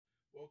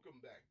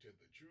Welcome back to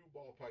the True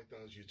Ball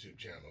Pythons YouTube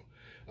channel.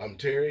 I'm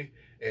Terry,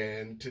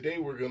 and today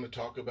we're going to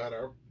talk about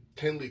our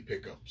Tinley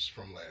pickups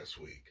from last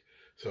week.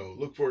 So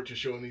look forward to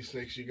showing these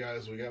snakes, you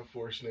guys. We got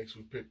 4 snakes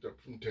we picked up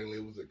from Tinley.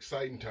 It was an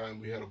exciting time.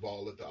 We had a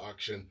ball at the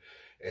auction,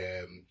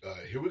 and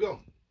here we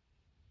go.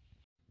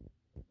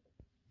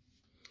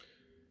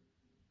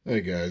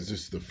 Hey guys, this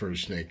is the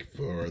first snake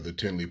for the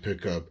Tinley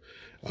pickup.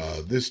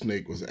 This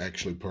snake was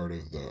actually part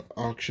of the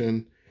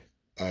auction.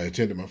 I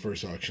attended my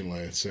first auction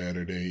last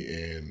Saturday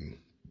and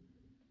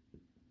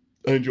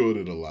I enjoyed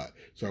it a lot.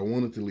 So I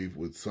wanted to leave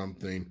with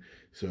something.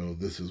 So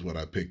this is what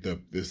I picked up.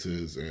 This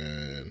is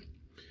an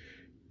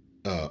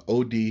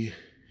OD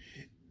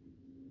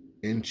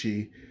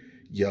Inchy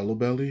Yellow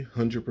Belly,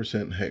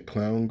 100% Het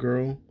Clown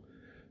Girl.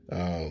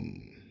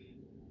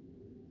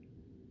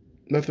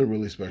 Nothing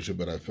really special,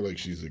 but I feel like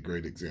she's a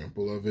great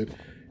example of it.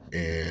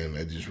 And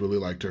I just really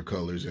liked her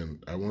colors.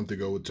 And I wanted to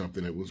go with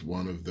something that was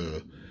one of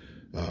the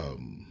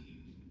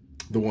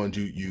ones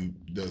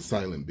the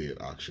silent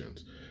bid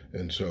auctions.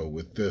 And so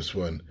with this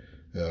one,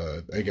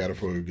 I got her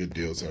for a good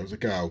deal. So I was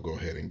like, I'll go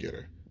ahead and get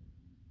her.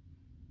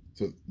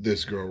 So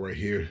this girl right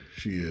here,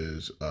 she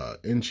is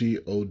Inchy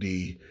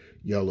OD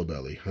Yellow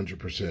Belly,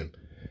 100%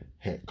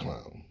 Het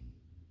Clown.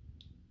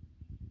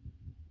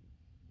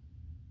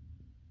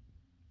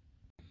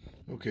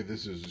 Okay,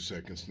 this is the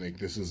second snake.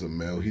 This is a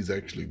male. He's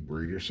actually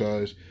breeder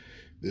size.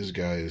 This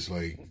guy is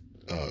like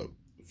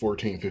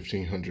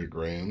 1,500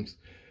 grams.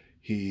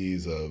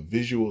 He's a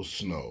visual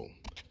snow.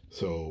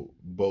 So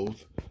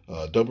both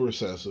double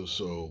recessive,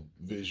 so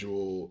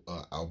visual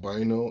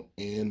albino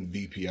and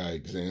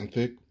VPI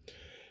xanthic.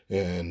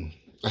 And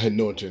I had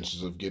no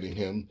intentions of getting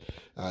him.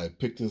 I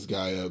picked this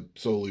guy up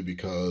solely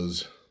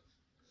because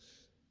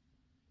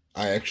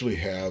I actually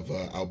have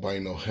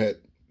albino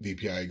het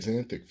VPI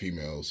xanthic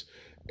females,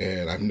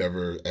 and I've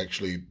never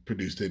actually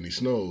produced any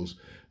snows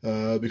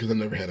because I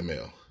never had a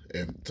male.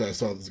 And so I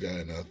saw this guy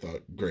and I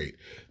thought, great,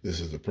 this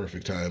is the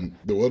perfect time.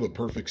 The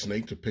perfect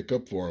snake to pick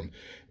up for him.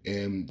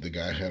 And the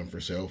guy had him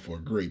for sale for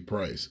a great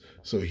price.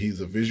 So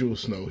he's a visual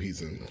snow.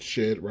 He's in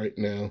shed right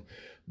now.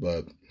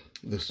 But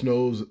the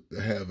snows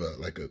have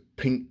like a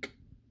pink,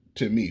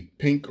 to me,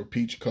 pink or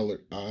peach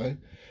colored eye.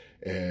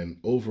 And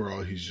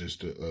overall, he's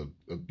just a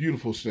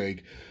beautiful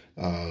snake.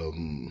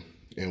 And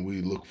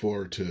we look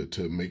forward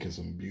to making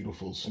some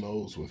beautiful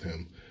snows with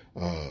him.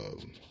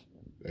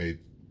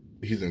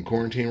 He's in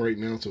quarantine right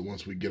now, so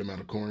once we get him out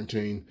of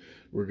quarantine,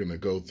 we're going to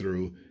go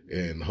through,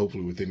 and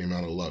hopefully with any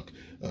amount of luck,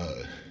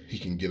 he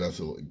can give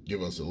us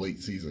a late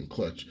season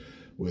clutch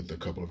with a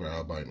couple of our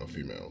albino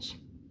females.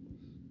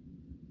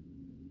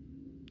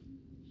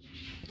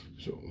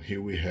 So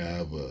here we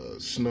have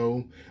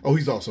Snow. Oh,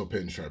 he's also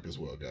pinstripe as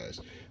well, guys.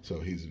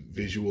 So he's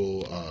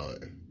visual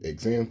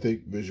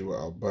xanthic, visual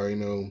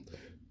albino,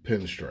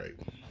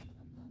 pinstripe.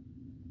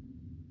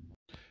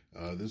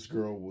 This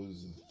girl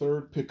was the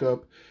third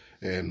pickup.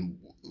 And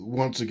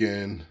once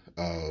again,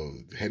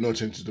 had no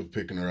intention of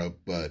picking her up,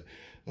 but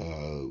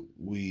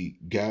we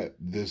got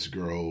this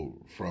girl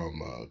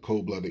from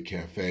Cold Blooded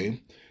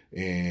Cafe,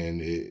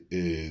 and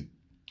it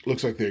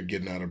looks like they're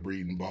getting out of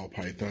breeding ball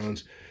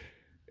pythons.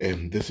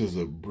 And this is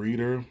a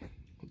breeder,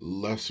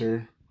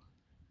 lesser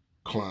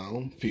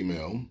clown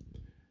female,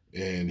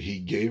 and he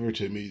gave her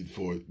to me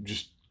for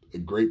just a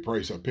great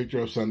price. I picked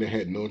her up Sunday,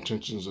 had no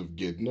intentions of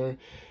getting her,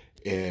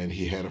 and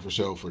he had her for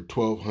sale for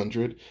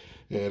 $1,200.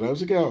 And I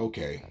was like, oh,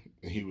 okay.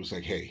 And he was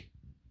like, hey,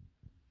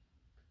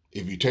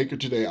 if you take her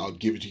today, I'll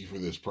give it to you for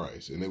this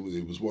price. And it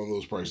was one of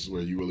those prices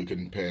where you really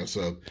couldn't pass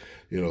up,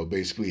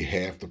 basically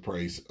half the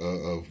price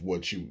of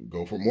what you would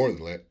go for, more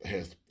than that,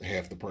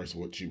 half the price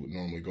of what she would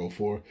normally go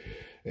for.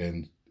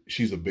 And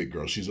she's a big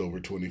girl. She's over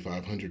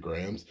 2,500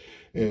 grams.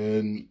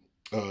 And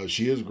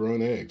she is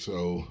growing eggs.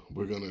 So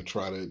we're going to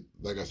try to,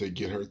 like I said,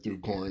 get her through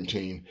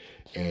quarantine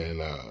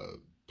and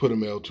put a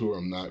male to her.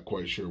 I'm not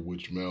quite sure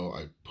which male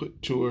I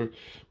put to her.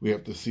 We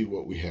have to see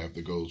what we have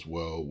that goes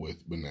well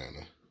with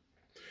Banana.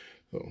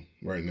 So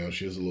right now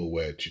she is a little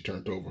wet. She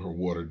turned over her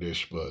water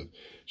dish, but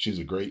she's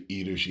a great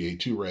eater. She ate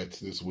 2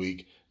 rats this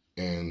week,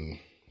 and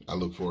I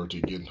look forward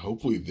to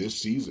hopefully this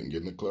season,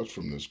 getting a clutch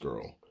from this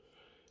girl.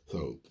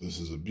 So this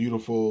is a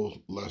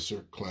beautiful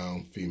lesser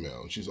clown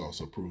female. She's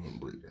also a proven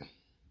breeder.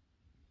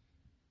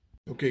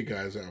 Okay,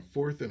 guys, our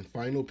fourth and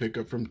final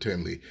pickup from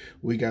Tinley.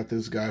 We got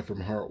this guy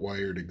from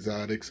Heartwired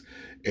Exotics,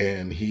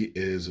 and he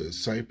is a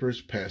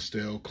Cypress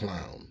Pastel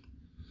Clown.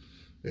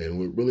 And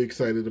we're really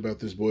excited about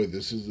this boy.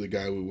 This is the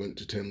guy we went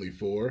to Tinley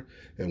for,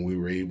 and we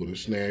were able to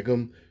snag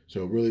him.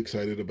 So really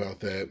excited about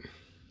that.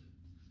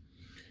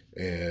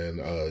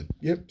 And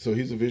yep, so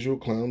he's a visual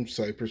clown,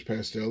 Cypress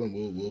Pastel, and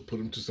we'll put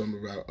him to some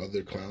of our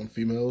other clown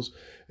females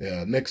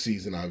next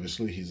season.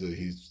 Obviously, he's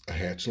a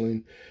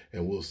hatchling,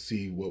 and we'll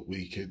see what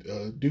we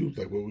could do,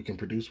 like what we can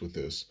produce with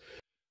this.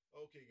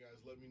 Okay,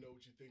 guys, let me know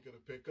what you think of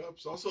the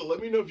pickups. Also, let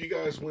me know if you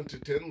guys went to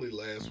Tinley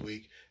last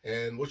week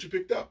and what you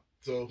picked up.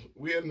 So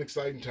we had an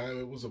exciting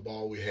time. It was a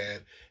ball we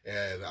had,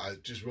 and I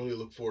just really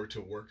look forward to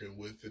working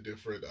with the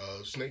different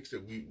snakes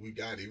that we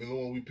got. Even the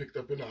one we picked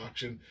up in the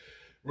auction,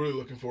 really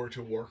looking forward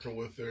to working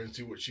with her and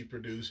see what she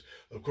produced.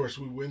 Of course,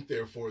 we went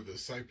there for the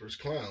Cypress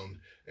Clown,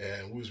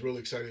 and we was really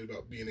excited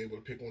about being able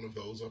to pick one of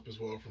those up as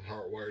well from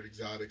Hardwired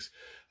Exotics.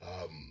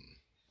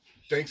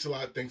 Thanks a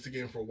lot. Thanks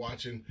again for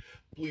watching.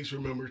 Please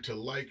remember to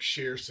like,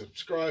 share,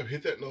 subscribe,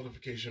 hit that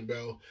notification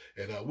bell,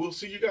 and we'll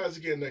see you guys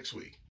again next week.